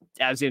 yes,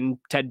 as in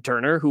Ted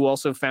Turner, who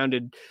also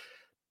founded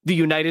the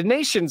United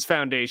Nations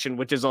Foundation,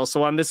 which is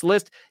also on this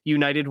list,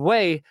 United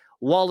Way,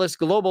 Wallace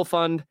Global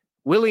Fund,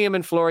 William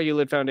and Flora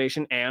Hewlett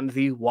Foundation, and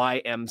the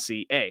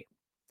YMCA.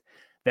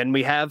 Then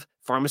we have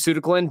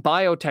pharmaceutical and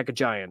biotech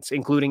giants,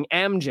 including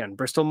Amgen,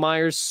 Bristol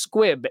Myers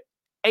Squibb,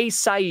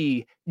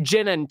 Eisai,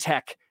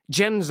 Genentech,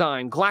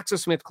 Genzyme,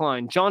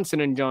 GlaxoSmithKline,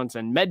 Johnson &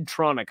 Johnson,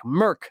 Medtronic,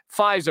 Merck,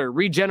 Pfizer,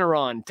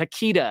 Regeneron,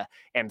 Takeda,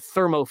 and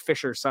Thermo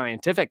Fisher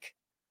Scientific.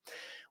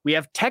 We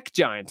have tech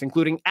giants,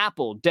 including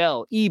Apple,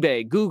 Dell,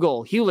 eBay,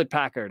 Google,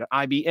 Hewlett-Packard,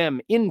 IBM,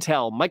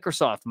 Intel,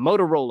 Microsoft,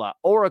 Motorola,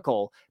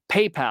 Oracle,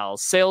 PayPal,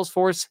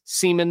 Salesforce,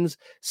 Siemens,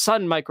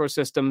 Sun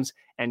Microsystems,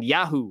 and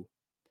Yahoo.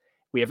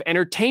 We have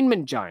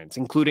entertainment giants,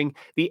 including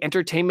the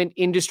Entertainment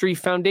Industry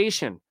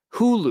Foundation,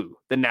 Hulu,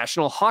 the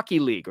National Hockey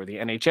League, or the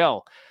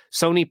NHL,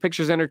 Sony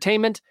Pictures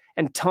Entertainment,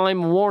 and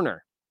Time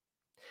Warner.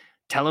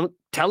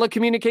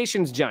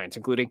 Telecommunications giants,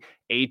 including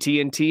AT&T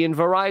and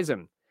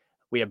Verizon.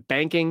 We have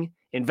banking,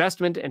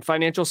 investment, and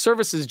financial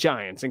services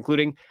giants,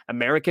 including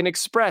American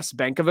Express,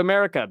 Bank of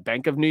America,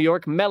 Bank of New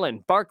York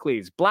Mellon,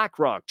 Barclays,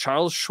 BlackRock,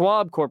 Charles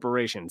Schwab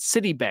Corporation,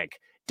 Citibank,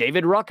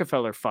 David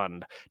Rockefeller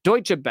Fund,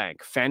 Deutsche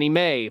Bank, Fannie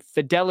Mae,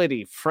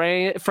 Fidelity,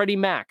 Freddie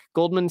Mac,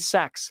 Goldman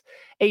Sachs,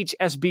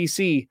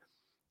 HSBC,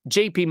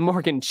 JP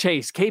Morgan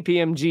Chase,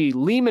 KPMG,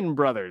 Lehman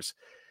Brothers.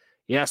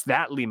 Yes,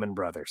 that Lehman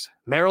Brothers.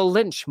 Merrill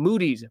Lynch,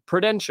 Moody's,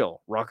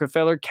 Prudential,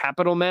 Rockefeller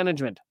Capital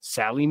Management,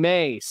 Sallie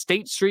Mae,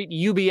 State Street,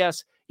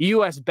 UBS,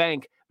 US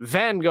Bank,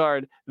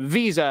 Vanguard,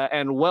 Visa,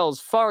 and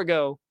Wells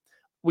Fargo.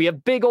 We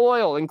have big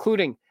oil,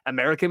 including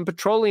American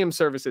Petroleum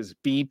Services,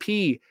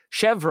 BP,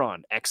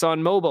 Chevron,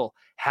 ExxonMobil,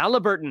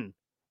 Halliburton,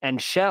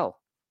 and Shell.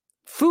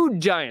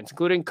 Food giants,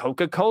 including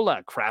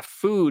Coca-Cola, Kraft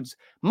Foods,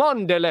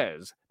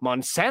 Mondelez,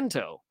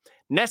 Monsanto,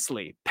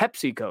 Nestle,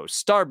 PepsiCo,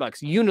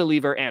 Starbucks,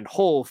 Unilever, and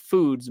Whole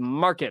Foods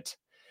Market.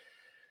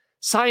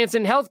 Science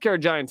and healthcare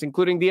giants,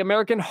 including the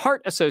American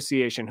Heart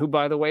Association, who,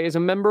 by the way, is a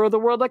member of the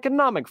World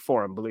Economic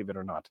Forum, believe it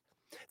or not.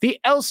 The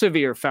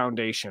Elsevier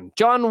Foundation,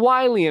 John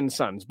Wiley &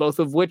 Sons, both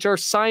of which are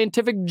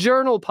scientific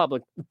journal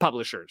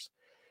publishers.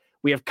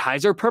 We have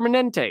Kaiser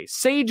Permanente,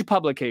 Sage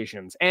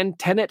Publications, and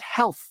Tenet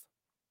Health.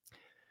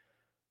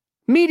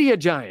 Media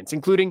giants,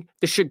 including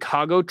the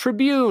Chicago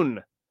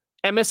Tribune,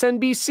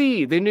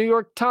 MSNBC, the New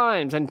York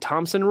Times, and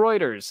Thomson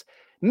Reuters.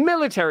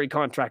 Military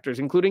contractors,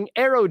 including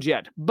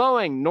Aerojet,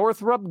 Boeing,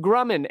 Northrop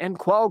Grumman, and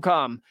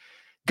Qualcomm.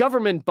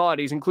 Government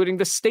bodies, including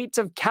the states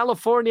of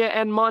California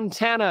and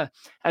Montana,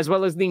 as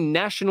well as the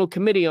National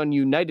Committee on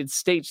United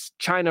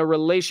States-China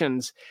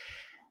Relations.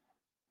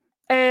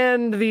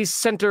 And the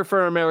Center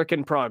for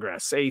American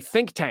Progress, a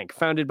think tank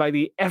founded by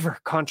the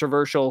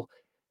ever-controversial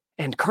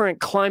and current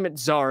climate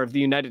czar of the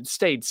United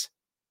States,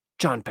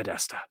 John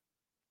Podesta.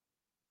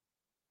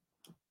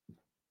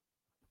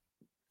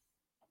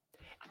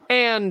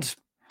 And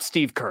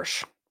Steve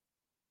Kirsch,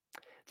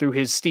 through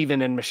his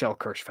Stephen and Michelle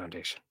Kirsch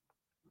Foundation.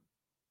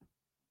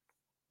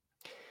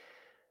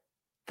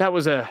 That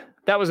was a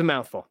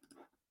mouthful.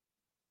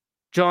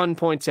 John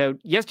points out,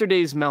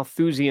 yesterday's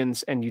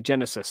Malthusians and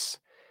eugenicists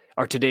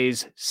are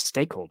today's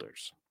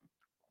stakeholders.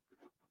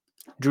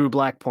 Drew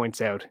Black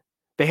points out,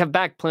 they have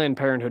backed Planned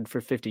Parenthood for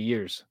 50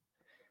 years.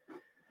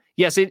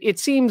 Yes, it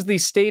seems the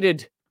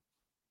stated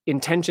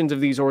intentions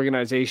of these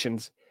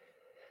organizations,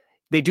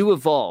 they do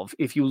evolve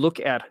if you look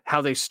at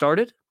how they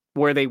started,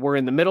 where they were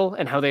in the middle,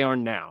 and how they are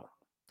now.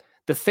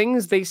 The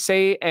things they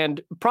say,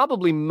 and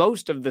probably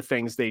most of the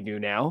things they do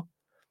now,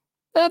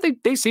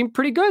 they seem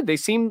pretty good. They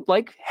seem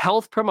like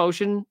health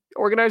promotion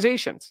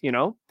organizations, you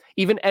know?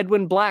 Even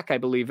Edwin Black, I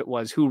believe it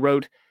was, who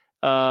wrote,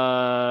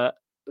 what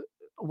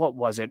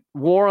was it?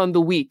 War on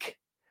the Weak,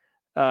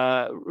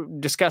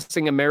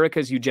 discussing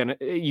America's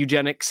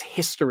eugenics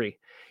history.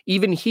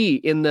 Even he,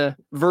 in the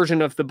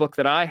version of the book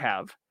that I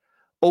have,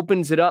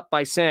 opens it up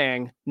by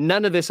saying,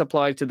 none of this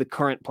applies to the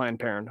current Planned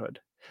Parenthood.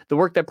 The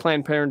work that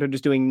Planned Parenthood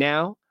is doing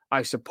now,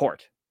 I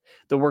support.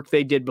 The work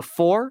they did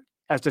before,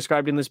 as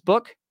described in this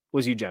book,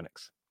 was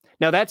eugenics.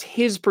 Now, that's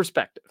his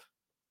perspective.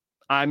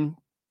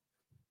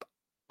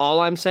 All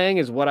I'm saying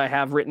is what I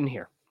have written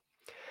here.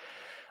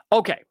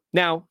 Okay,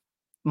 now,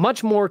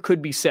 much more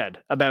could be said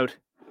about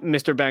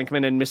Mr.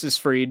 Bankman and Mrs.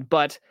 Freed,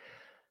 but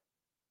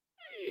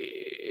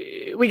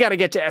we got to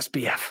get to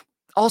SBF.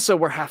 Also,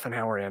 we're half an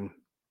hour in.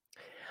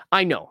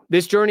 I know,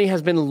 this journey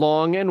has been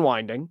long and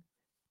winding,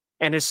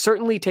 and has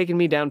certainly taken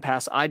me down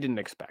paths I didn't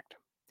expect.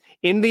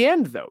 In the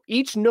end, though,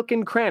 each nook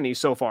and cranny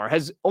so far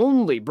has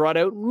only brought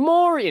out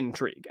more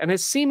intrigue and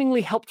has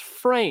seemingly helped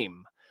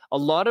frame a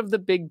lot of the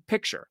big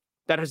picture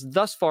that has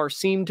thus far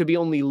seemed to be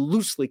only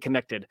loosely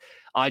connected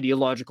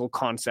ideological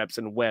concepts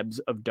and webs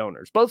of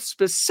donors, both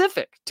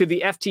specific to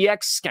the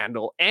FTX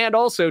scandal and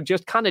also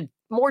just kind of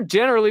more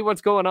generally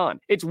what's going on.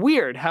 It's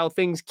weird how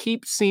things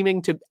keep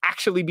seeming to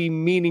actually be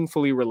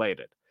meaningfully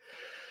related.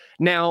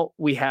 Now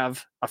we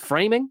have a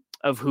framing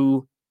of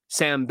who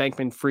Sam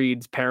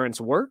Bankman-Fried's parents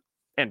were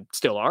and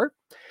still are,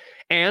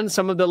 and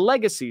some of the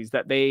legacies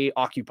that they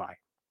occupy.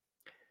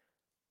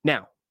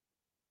 Now,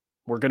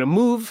 we're going to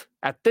move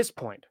at this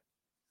point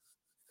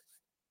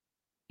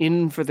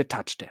in for the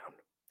touchdown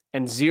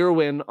and zero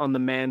in on the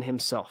man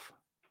himself,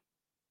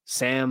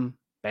 Sam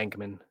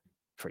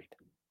Bankman-Fried.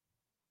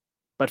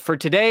 But for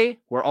today,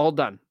 we're all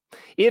done.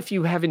 If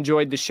you have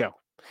enjoyed the show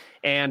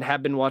and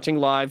have been watching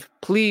live,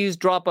 please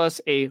drop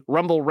us a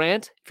Rumble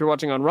rant if you're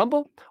watching on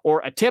Rumble,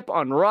 or a tip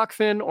on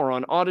Rockfin or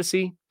on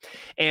Odyssey.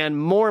 And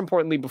more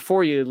importantly,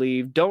 before you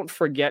leave, don't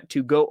forget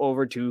to go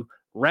over to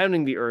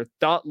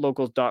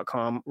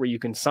roundingtheearth.locals.com, where you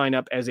can sign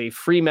up as a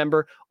free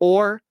member,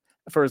 or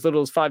for as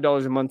little as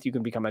 $5 a month, you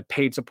can become a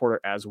paid supporter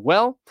as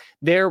well.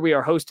 There we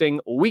are hosting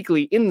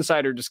weekly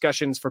insider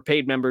discussions for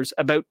paid members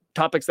about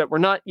topics that we're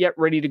not yet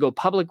ready to go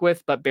public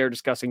with, but bear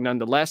discussing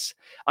nonetheless.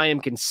 I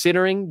am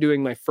considering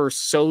doing my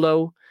first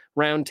solo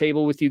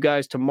roundtable with you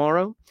guys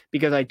tomorrow,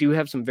 because I do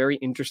have some very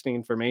interesting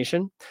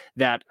information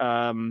that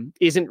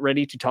isn't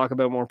ready to talk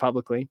about more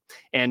publicly,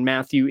 and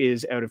Matthew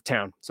is out of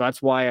town. So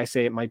that's why I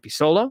say it might be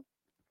solo.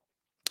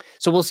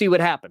 So we'll see what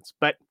happens.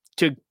 But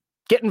to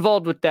get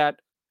involved with that,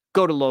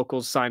 go to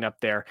Locals, sign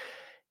up there.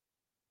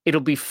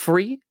 It'll be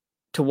free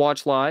to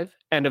watch live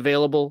and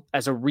available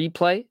as a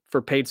replay for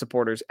paid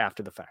supporters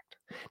after the fact.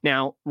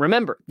 Now,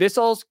 remember, this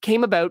all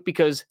came about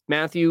because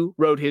Matthew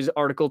wrote his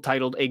article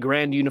titled A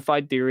Grand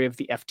Unified Theory of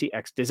the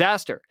FTX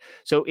Disaster.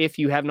 So if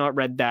you have not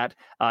read that,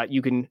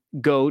 you can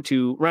go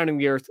to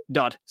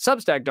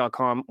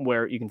roundingtheearth.substack.com,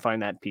 where you can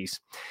find that piece.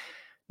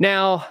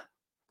 Now,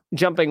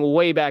 jumping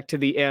way back to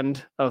the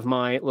end of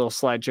my little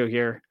slideshow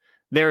here,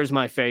 there's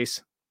my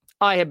face.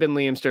 I have been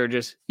Liam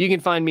Sturgis. You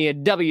can find me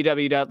at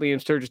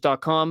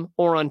www.liamsturgis.com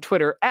or on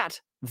Twitter at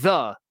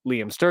the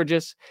Liam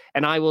Sturgis.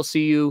 And I will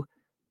see you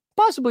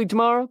possibly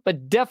tomorrow,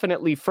 but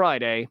definitely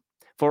Friday,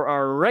 for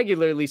our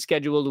regularly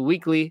scheduled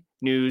weekly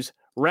news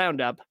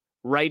roundup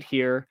right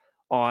here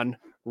on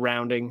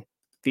Rounding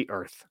the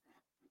Earth.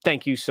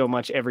 Thank you so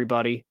much,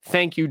 everybody.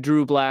 Thank you,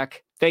 Drew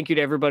Black. Thank you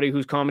to everybody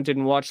who's commented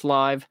and watched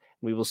live.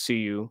 We will see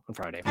you on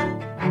Friday.